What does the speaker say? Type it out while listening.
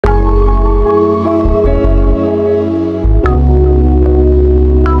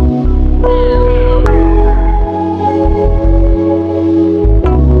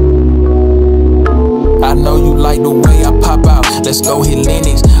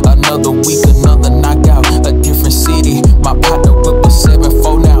Another week, another knockout, a different city. My partner whip a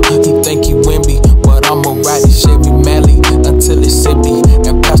 7-4 now. He think he Wemby, but I'ma ride his Chevy Mally until it's empty.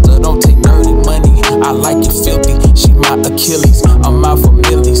 And Pastor don't take dirty money. I like it filthy. She my Achilles. I'm out for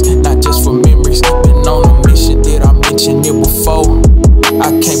millies, not just for memories. Been on a mission, did I mention it before? I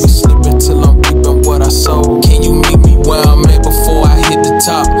can't be slipping till I'm reaping what I sow. Can you meet me where I'm at before I hit the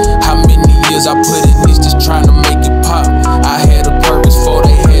top? How many years I put in this just trying to make it pop? I had a purpose for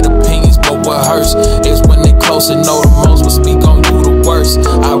they had opinions, but what hurts is when they close and know the most will speak on you the worst.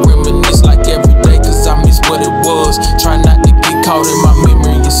 I reminisce like every day cause I miss what it was. Try not to get caught in my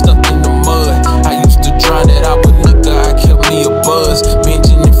memory and stuck in the mud. I used to drown it out with liquor, I kept me a buzz.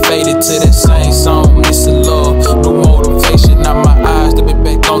 Binging and faded to that same song, missing love. New motivation, now my eyes to be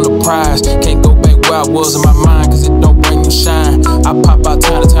back on the prize. Can't go back where I was in my mind cause it don't bring you shine. I pop out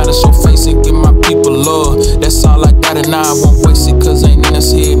time to show face and give my people love. That's all I got and now I won't waste it cause ain't in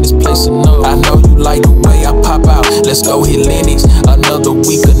us here in this place enough. I know you like the way I pop out, let's go hit Lennox. Another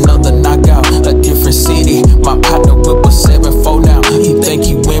week, another knockout, a different city. My partner whip a 7-4 now. He think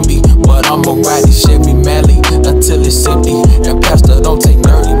he Wemby, but I'ma ride his Chevy Mally until it's empty. And Pastor don't take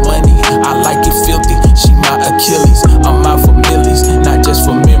dirty money. I like it filthy. She my Achilles. I'm out for millies, not just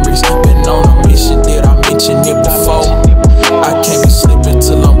for memories. Been on a mission, did I mention it before? I can't be slipping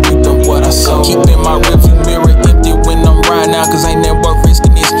till I'm reaping what I sow. Keeping my rearview mirror empty when I'm riding out, cause ain't never worth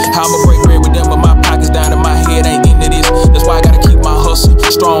risking this. How I'ma break bread with them, but my pockets down and my head ain't into this. That's why I gotta keep my hustle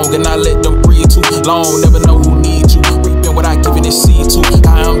strong and not let them breathe too long. Never know who needs you. Reaping without giving it seed to.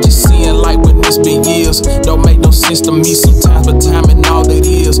 I'm just seeing light when it's been years. Don't make no sense to me sometimes, but time and all it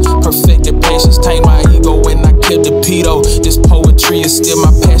is. Perfected patience, tame my ego when I kept the pedo. This poetry is still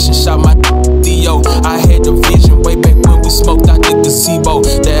my passion. Shot my Theo. I had the vision way back when we smoked out the gazebo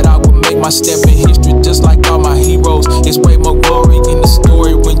that I would make my step in history just like all my heroes. It's way more glory in the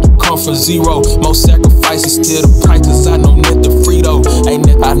story when you come from zero. Most sacrifices still the price cause I know net the Frito. Ain't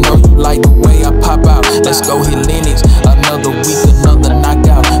that I know you like the way I pop out. Let's go hit Lennox. Another week, another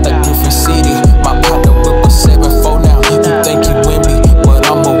knockout, a different city. My partner whip a 7-4 now. He think he Wemby, but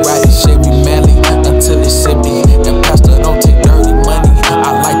I'ma ride his Chevy Mally until it's empty. And Pastor don't take dirty money.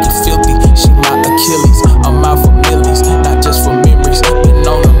 I like it filthy. She my Achilles. I'm out for millies, not just for memories. Been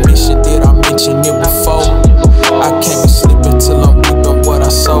on a mission, did I mention it before? I can't be slipping till I'm reaping what I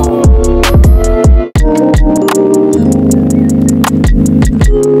sow.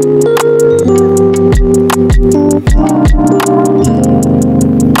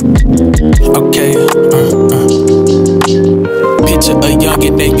 Okay, picture a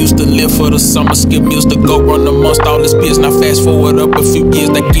youngin' that used to live for the summer, skip meals to go run amongst all his peers. Now fast forward up a few years,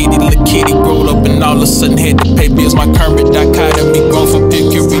 that giddy little kitty growed up and all of a sudden had to pay bills. My current dichotomy grown from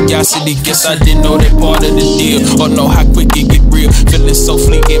pure curiosity. Guess I didn't know that part of the deal, or know how quick it get real. Feeling so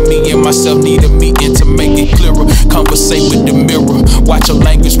fleeting, me and myself need a meeting to make it clearer. Conversate with the mirror, watch your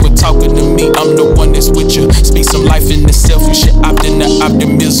language when talking to me. I'm the one that's with you. Speak some life in itself, you should opt in the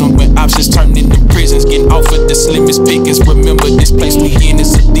optimism when options turn into prisons. Getting off of the slimmest pickings. Remember this place we in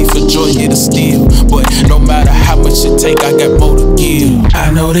is a thief of joy, here to steal. But no matter how much it take, I got more to give. I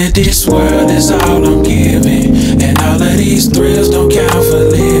know that this world is all I'm giving, and all of these thrills don't count for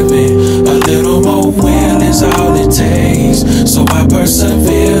living. A little more will is all it takes, so I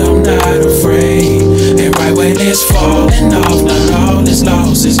persevere, I'm not afraid. And right when it's falling off, not all is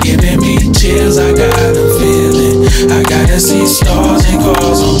lost, it's giving me chills. I got a feeling I gotta see stars and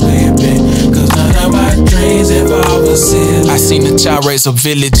cars I'm whipping, cause none of my dreams involve a ceiling. I seen a child raise a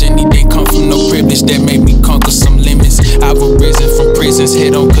village, and he didn't come from no privilege that made me conquer some limits. I've arisen from prisons,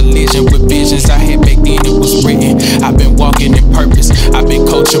 head on collision with visions I had back then, it was written. I've been walking in purpose, I've been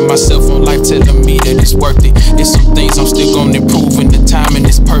coaching myself on life, telling me that it's worth it. There's some things I'm still gonna improve, and the timing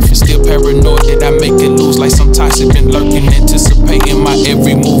is perfect. Still paranoid that I make it lose, like some toxic been lurking, anticipating my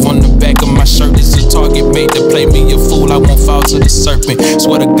every move. On the back of my shirt is a target made to play me a fool. I won't fall to the serpent.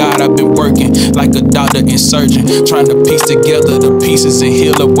 Swear to God I've been working like a doctor and surgeon, trying to piece together the pieces and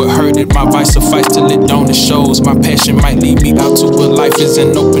heal up what hurted. My vice suffice till it don't, it shows. My passion might lead me out to a life is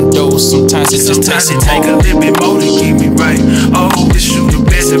an open door. Sometimes it just takes a little bit more to keep me right. Oh, wish you the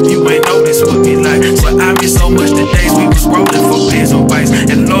best if you ain't know this would be like. But I miss so much the days we was rolling for pins on bikes.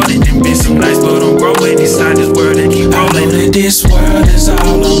 And Lord, it done been some nights, but I'm growing inside this world and keep rolling. I know that this world is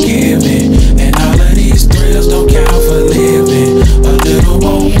all I'm giving, and all of these thrills don't count for living. A little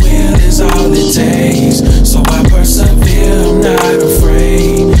more will is all it takes, so I persevere, I'm not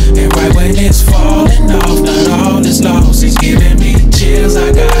afraid. And right when it's falling off, not all is lost, it's giving me chills.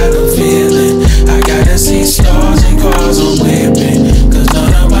 I got a feeling I gotta see stars and cars I'm whipping, cause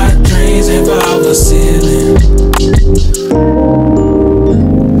none of my dreams involve a ceiling.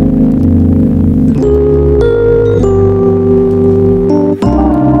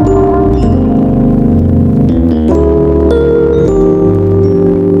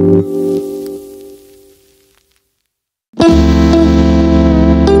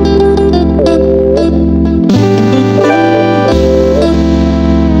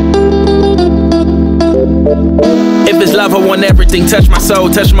 Everything touched my soul,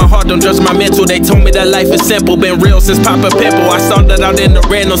 touched my heart, don't judge my mental. They told me that life is simple, been real since Papa Pimple. I started out in the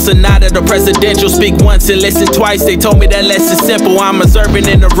rental, Sonata, the presidential. Speak once and listen twice, they told me that less is simple. I'm observing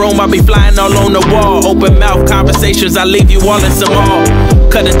in the room, I be flying all on the wall. Open mouth conversations, I leave you all in some awe.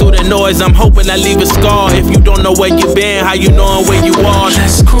 Cutting through the noise, I'm hoping I leave a scar. If you don't know where you been, how you knowin' where you are?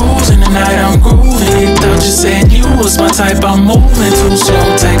 Let's cruise in the night, I'm grooving. Thought you said you was my type, I'm moving too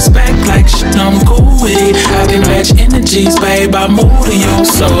slow. Text back like shit, I'm cool with it. I can match energies, babe, I move to your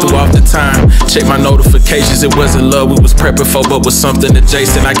soul. Through off the time, check my notifications. It wasn't love we was prepping for, but was something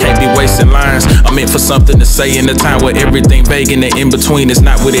adjacent. I can't be wasting lines. I'm in for something to say in a time where everything vague and the in-between is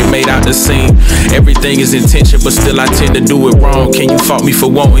not what it made out to seem. Everything is intention, but still I tend to do it wrong. Can you fault me for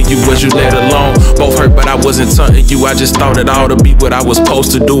wanting you? Was you let alone? Both hurt, but I wasn't taunting you. I just thought it ought to be what I was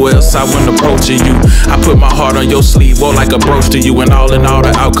supposed to do, else I wasn't approaching you. I put my heart on your sleeve, wore like a brooch to you, and all in all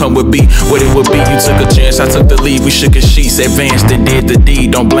the outcome would be what it would be. You took a chance, I took the lead. We shook as sheets, advanced and did the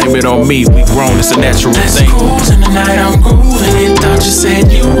deed. Don't blame it on me, we grown, it's a natural thing. Let's cruise in the night, I'm grooving. Thought you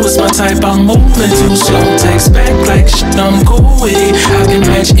said you was my type, I'm moving too slow. Text back like shit, I'm cool with it. I can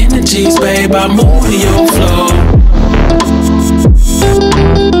match energies, babe, I move to your flow.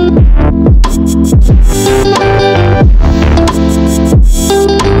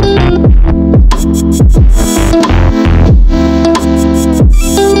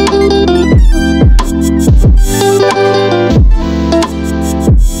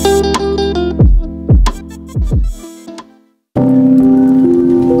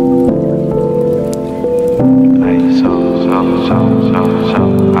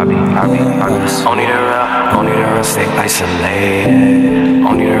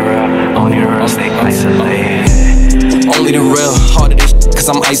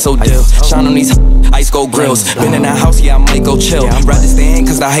 ISO deal, shine on these ice gold grills. Been in that house, yeah, I might go chill. Rather stay in,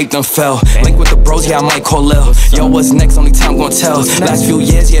 cause I hate them fell. Link with the bros, yeah, I might call Lil. Yo, what's next? Only time gon' tell. Last few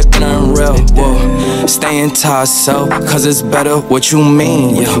years, yeah, been unreal. Whoa, staying to ourselves, cause it's better. What you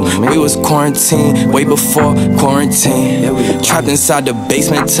mean? Yeah, we was quarantined way before quarantine. Trapped inside the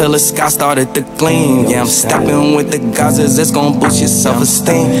basement till the sky started to gleam. Yeah, I'm stepping with the Gazas, it's gon' boost your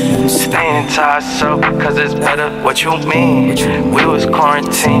self-esteem. Staying to ourselves, cause it's better. What you mean? We was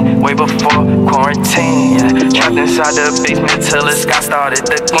quarantined way before quarantine. Yeah, trapped inside the basement till the sky started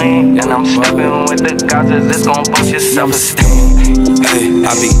to gleam. And I'm stepping with the Gazas, it's gon' boost your self-esteem. Hey,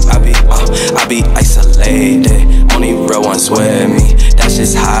 I be isolated. Only real ones with me. That's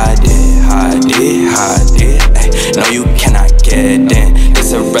just how I did. Ay, no, you cannot get in.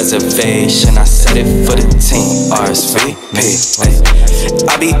 It's a reservation. I set it for the team. RSVP.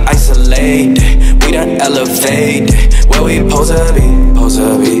 I be isolated. We done elevated. Where we supposed to be.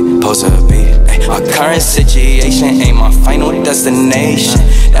 Ay, my current situation ain't my final destination.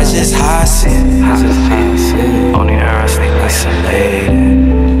 That's just how I see it. Only the real stay isolated.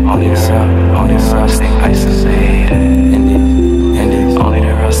 Only the real stay isolated. Only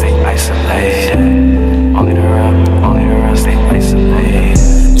the real stay isolated. Only the real stay isolated.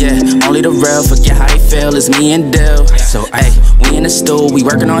 Yeah, only the real forget how they feel. It's me and Dill. So, ayy, we in the stool, we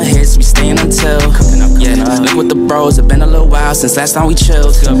working on hits, we staying until. Yeah, look with the bros, it been a little while since last time we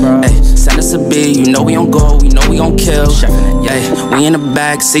chilled. Ayy, send us a beat, you know we on go, we know we gon' kill. Yeah, we in the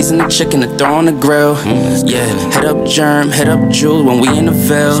back, season the chicken to throw on the grill. Yeah, hit up Germ, hit up Jules when we in the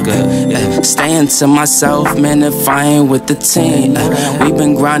Ville. Yeah, staying to myself, man, if I ain't with the team. We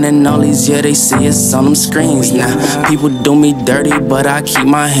been grinding all these, yeah, they see us on them screens. Now, people do me dirty, but I keep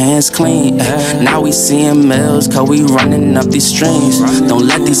my hands clean. Now we seeing mills, cause we running up these streams. Don't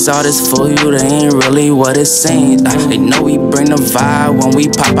let these artists fool you, they ain't really what it seems. They know we bring the vibe when we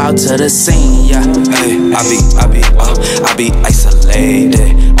pop out to the scene. Yeah, hey, I be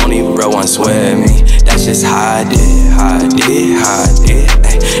isolated. Only real ones with me. That's just how I did. Ay,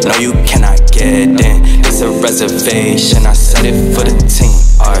 no, you cannot get in. It's a reservation. I set it for the team.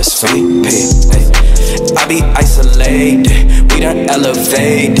 RSVP. I be isolated. We done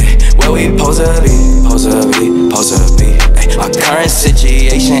elevated. Where we supposed to be. Ay, my current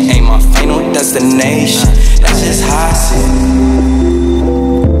situation ain't my final destination. That's just how I see it.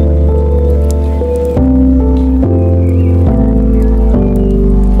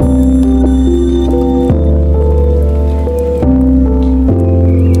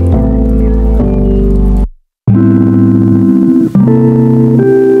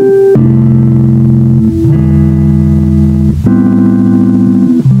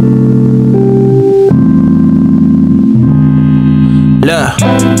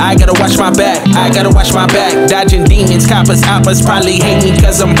 I gotta watch my back, I gotta watch my back. Dodging demons, coppers, hoppers probably hate me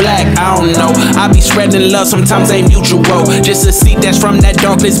cause I'm black. I don't know, I be spreading love, sometimes ain't mutual. Just a seed that's from that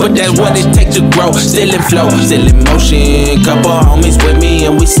darkness, but that's what it takes to grow. Still in flow, still in motion. Couple homies with me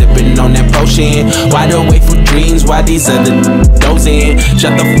and we sipping on that potion. Wide awake for dreams, why these other dozing?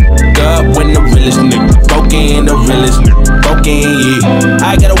 Shut the f up when the realest nigga broken, the realest nigga broken, yeah.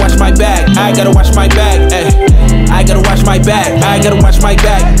 I gotta watch my back, I gotta watch my back, ayy. I gotta watch my back, I gotta watch my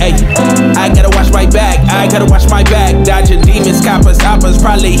back, ayy. I gotta watch my back, I gotta watch my back. Dodging demons, coppers, hoppers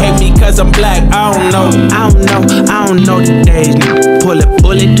probably hate me cause I'm black. I don't know, I don't know, I don't know the days. Pull a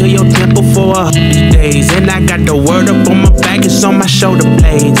bullet to your temple for 100 days. And I got the word up on my back, it's on my shoulder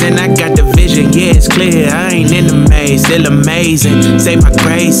blades. And I got the vision, yeah, it's clear, I ain't in the maze. Still amazing, say my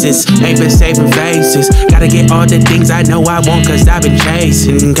graces, ain't been saving faces. Gotta get all the things I know I want cause I've been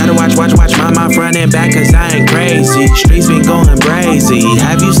chasing. Gotta watch my mouth front and back cause I ain't crazy. Streets been going crazy,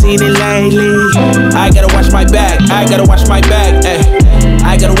 have you seen it lately? I gotta watch my back, I gotta watch my back, ayy.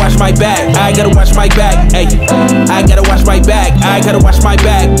 I gotta watch my back, I gotta watch my back, ayy. I gotta watch my back, I gotta watch my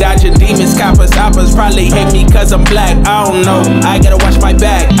back. Dodging demons, coppers, hoppers probably hate me cause I'm black. I don't know, I gotta watch my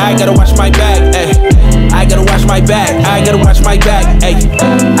back, I gotta watch my back, ayy. I gotta watch my back, I gotta watch my back, ayy.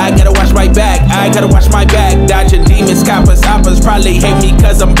 I gotta watch my back, I gotta watch my back. Dodging demons, coppers, hoppers probably hate me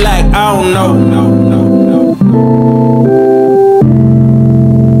cause I'm black. I don't know.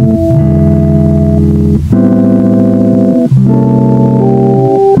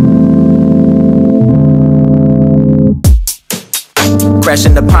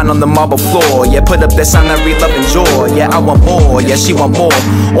 Crashing the pine on the marble floor. Yeah, put up that sign I read love and joy. Yeah, I want more, yeah, she want more.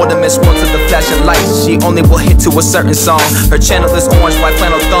 Ornaments works with the flashing lights. She only will hit to a certain song. Her channel is orange, white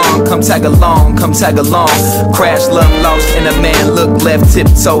flannel thong. Come tag along, come tag along. Crash, love, lost in a man. Look left,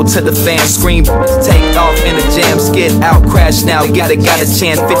 tiptoe to the fan. Scream, take off in a jam. Skid out, crash now, got a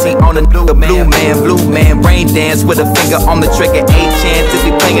chance. 50 on the blue man. Brain dance with a finger on the trigger. 8 chance if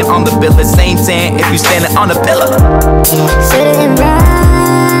we playing on the bill. Same tan if you standing on a pillar. Sitting right.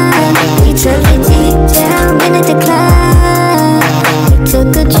 We took it deep down in a decline. We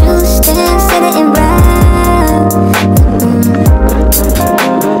took a true stand, set it in right.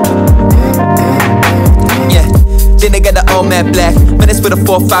 Yeah, then they got the old man black. Minutes with a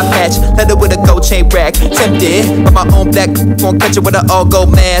 4-5 patch, leather with a gold chain rack. Tempted, but my own black gon' catch her with an all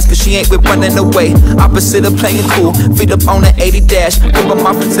gold mask. Cause she ain't with running away, opposite of playing cool. Feet up on the 80 dash, whip them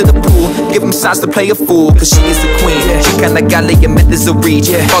off into the pool. Give them signs to play a fool, cause she is the queen. She kinda got ligamentous a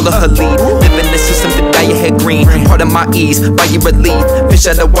reach, follow her lead. Live in the system to dye your head green. Part of my ease, buy you relief. Fish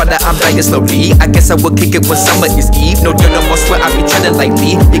out the water, I'm dying slowly. I guess I will kick it when summer is eve. No dirt, no more sweat, I be treading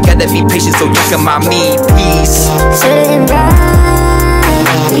lightly. You gotta be patient so you can mind me, peace. Sitting right.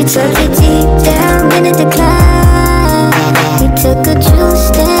 We took it deep down in a decline. We took a true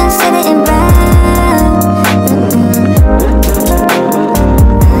stand, set it in right.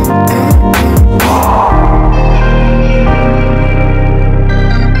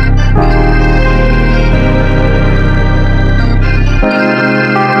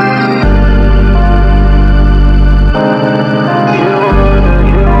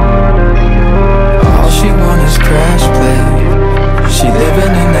 All she want is crash play. She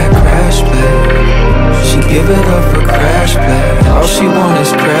living in that crash play. She give it up for crash play. All she want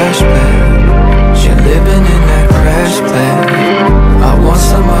is crash play. She living in that crash play. I want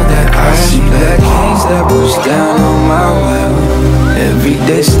some of that crash play. Black kings that push down on my well. Every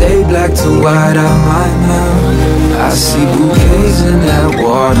day stay black to white out my mouth. I see bouquets in that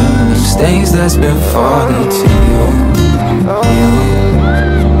water, them stains that's been falling to you.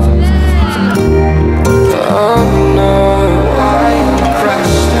 Oh no.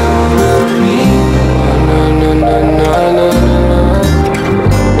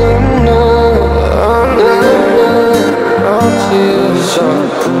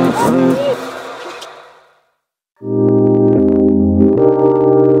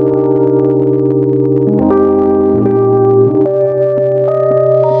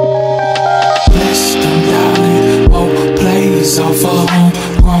 Off of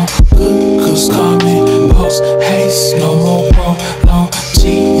homegrown good cause coming post haste, no more prolong.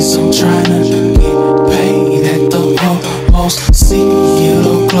 Jeez, I'm tryna get paid at the most. See it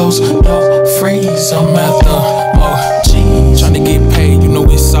up close, don't freeze. I'm at the most. Tryna get paid, you know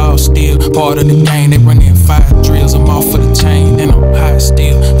it's all still part of the game. They running 5 drills, I'm off of the chain and I'm high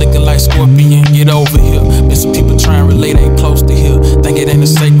still. Looking like Scorpion, get over here. Missing people trying to relate, ain't close to here. Think it ain't a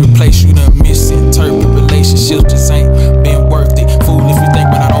sacred place, you done misinterpret relationships, just ain't been worth it. Fool if you think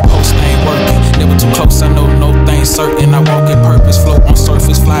when I don't post, I ain't working. Never too close, I know no thing certain. I walk in purpose, float on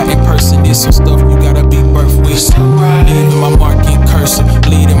surface, fly in person. There's some stuff you gotta be birthed with. Leaving my mark in cursive,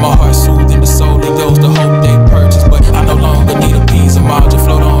 bleeding my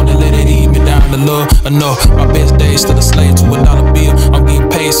enough. My best days still a slave to $1 bill. I'm getting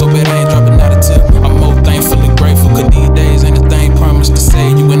paid so bad I ain't dropping out a tip. I'm more thankful and grateful, cause these days ain't a thing promised to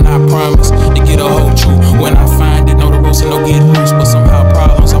save you, and I promise to get a whole truth. When I find it, know the ropes and no get loose, but somehow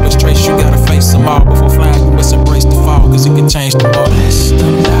problems always trace you. Gotta face them all before flying. You must embrace the fall, cause it can change tomorrow. Bless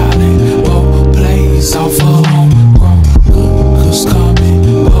them, darling, both plays off of homegrown. Good cause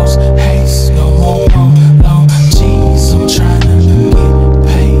coming, post haste, no more prolong. Jeez, I'm tryna get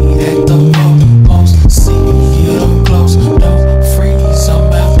paid at the most. See it up close, don't freeze,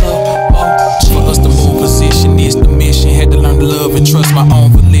 I'm at the most. For us to move position is the mission. Had to learn to love and trust my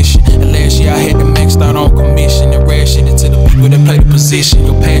own volition. And last year I had to max out on commission and ration it to the people that play the position.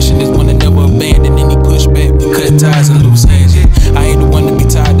 Your passion is one that never abandon any pushback. We cut ties and loose ends. Yeah, I ain't the one to be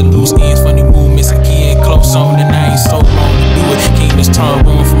tied to loose ends. Funny movements, I can't close on, and I ain't so long to do it. Kingdoms turn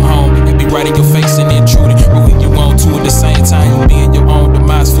room from home. They be right in your face and intruding. Ruin you on to at the same time. You be in your own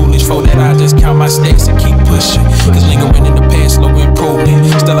demise. Foolish for that I just count my stacks and keep pushing. Cause lingering in the past, slow improvement.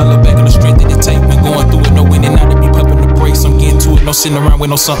 Still I look back on the strength that it take. When going through it, no winning, not to be pumping the brakes. I'm getting to it, no sitting around with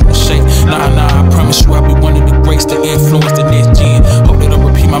no something to shake. Nah, I promise you I'll be one of the greats to influence the next gen. Hope they don't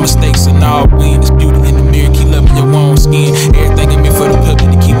repeat my mistakes and all win. It's beauty in the mirror, keep loving your own skin. Everything in me for the public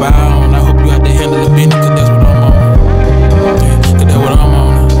to keep an eye on. I hope you out there handle the business, cause that's what I'm on. Yeah, cause that's what I'm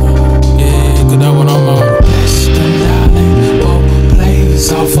on. Yeah, cause that's what I'm on. Bless them, darling, both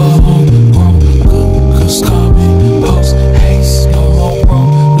plays off of homegrown. Good cause coming, post haste, no more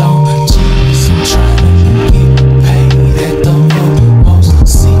prolong. Jeez, I'm tryna get paid at the most.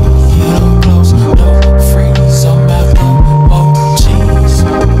 See it up close, don't freeze, I'm at the most. Jeez.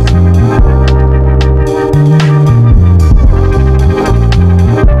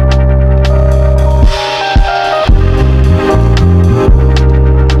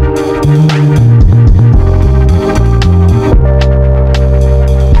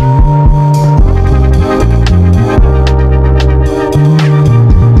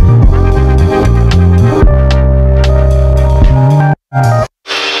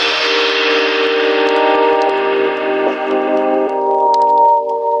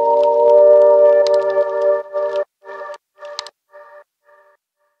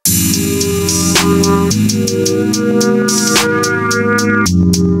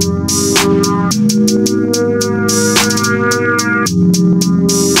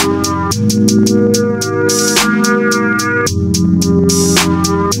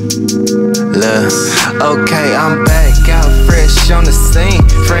 Okay, I'm back out fresh on the scene.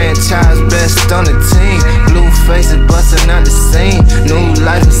 Franchise best on the team. Blue faces busting out the scene. New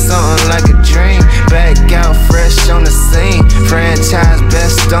life is something like a dream. Back out fresh on the scene. Franchise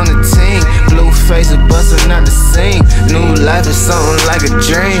best on the team. Blue faces busting out the scene. New life is something like a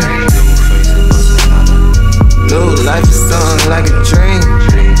dream. New life is something like a dream.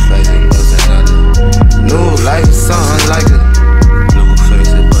 New life is something like a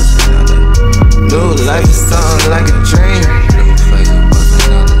new life is something like a dream.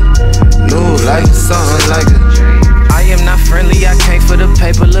 New life is something like a I am not friendly, I came for the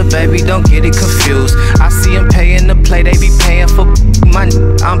paper, little baby, don't get it confused. I see them paying the play, they be paying for my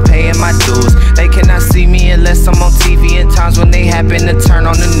I'm paying my dues. They cannot see me unless I'm on TV in times when they happen to turn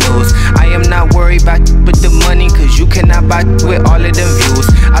on the news. I am not worried about with the money, cause you cannot buy with all of them views.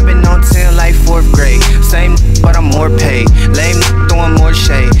 I've been on 10 like 4th grade, same but I'm more paid. Lame throwing more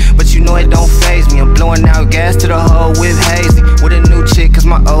shade, but you know it don't faze me. I'm blowing out gas to the hole with hazy, with a new chick cause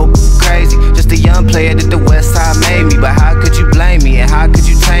my old crazy. Just a young player that the west side made me. But how could you blame me and how could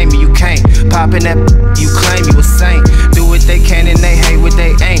you tame me? You can't poppin' that you claim you a saint. Do what they can and they hate what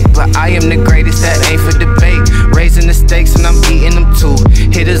they ain't. But I am the greatest, that ain't for debate. Raising the stakes and I'm beating them too.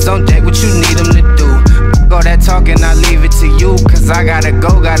 Hitters on deck, what you need them to do? All that talking, I leave it to you. Cause I gotta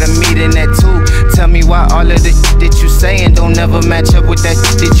go, got a meeting at 2. Tell me why all of the that you saying don't never match up with that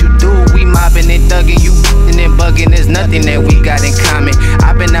that you do. We mobbing and thugging, you and then bugging. There's nothing that we got in common.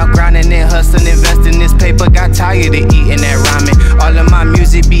 I've been out grinding and hustling, investing this paper. Got tired of eating that ramen. All of my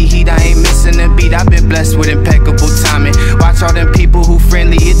music be heat, I ain't missing a beat. I've been blessed with impeccable timing. Watch all them people who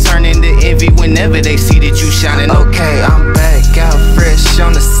friendly, it turn into envy whenever they see that you shining. Okay, I'm back out fresh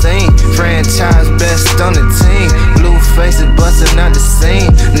on the scene. Franchise best on the team. Blue faces busting out the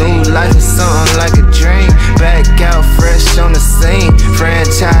scene. New life is something like a dream. Back out fresh on the scene.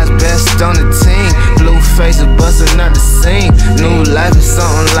 Franchise best on the team. Blue faces busting out the scene. New life is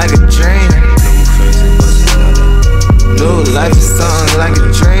something like a dream. New life is something like a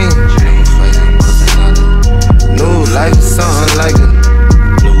dream. New life is something like a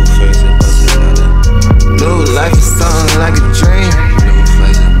new life is something like a dream.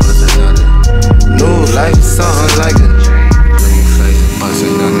 New life is something like a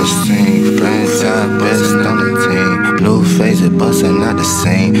bustin' on the scene. Franchise the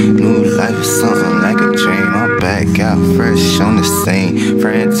same. New life is something like a dream. I'm back out fresh on the scene.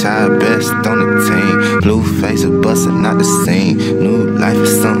 Franchise best on the team. Blue face of bustin', not the same. New life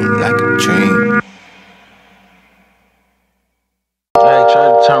is something like a dream. Hey, try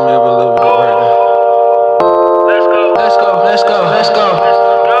to turn me up a little bit right now. Let's go.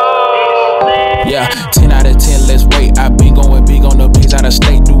 Yeah, 10 out of 10, let's wait. I been going big on the beats out of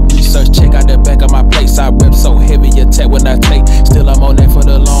state. Do research, check out the back of my place. I rep so heavy, attack when I take. Still I'm on that for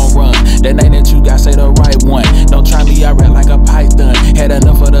the long run. That name that you got, say the right one. Don't try me, I rap like a python. Had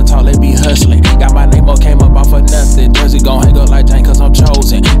enough of the talk, let me hustling. Got my name up, came up off of nothing. Jersey gon' hang up like Jane, cause I'm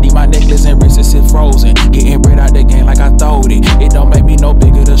chosen. Need my necklace and wrists, it's frozen. Getting bread out the game like I throwed it. It don't make me no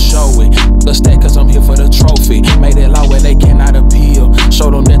bigger to show it. The stack, cause I'm here for the trophy. Made it law where they cannot appeal.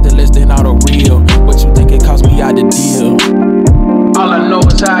 Show them nothing less than all the real. What you think it cost me out the deal? All I know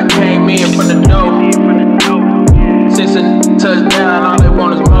is how I came in from the dough. Since a touchdown, all they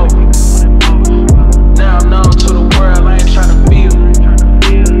want is more. Now I'm known to the world, I ain't tryna feel.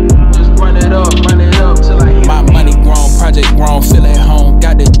 Just run it up till I hit. My money grown, project grown, feel at home.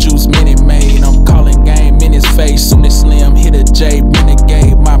 Got the juice, minute made. I'm calling game in his face. Soon as Slim hit a J,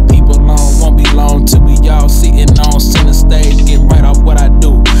 renegade. My people long, won't be long till we all sitting on center stage. Getting right off what I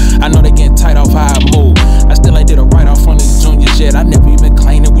do. I know they getting tight off how I move. I still ain't did a write off on these juniors yet. I never even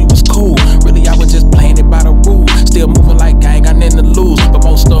claimed that we was cool. Really, I was just playing it by the rules. Still moving like gang, I nothing to lose. But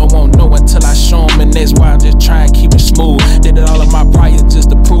most of them won't know until I show them. And that's why I'm just trying to keep it smooth. Did it all of my prior just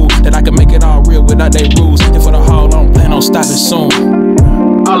to prove that I can make it all real without they rules. And for the haul, I don't plan on stopping soon.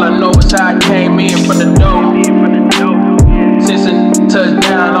 All I know is how I came in from the dough.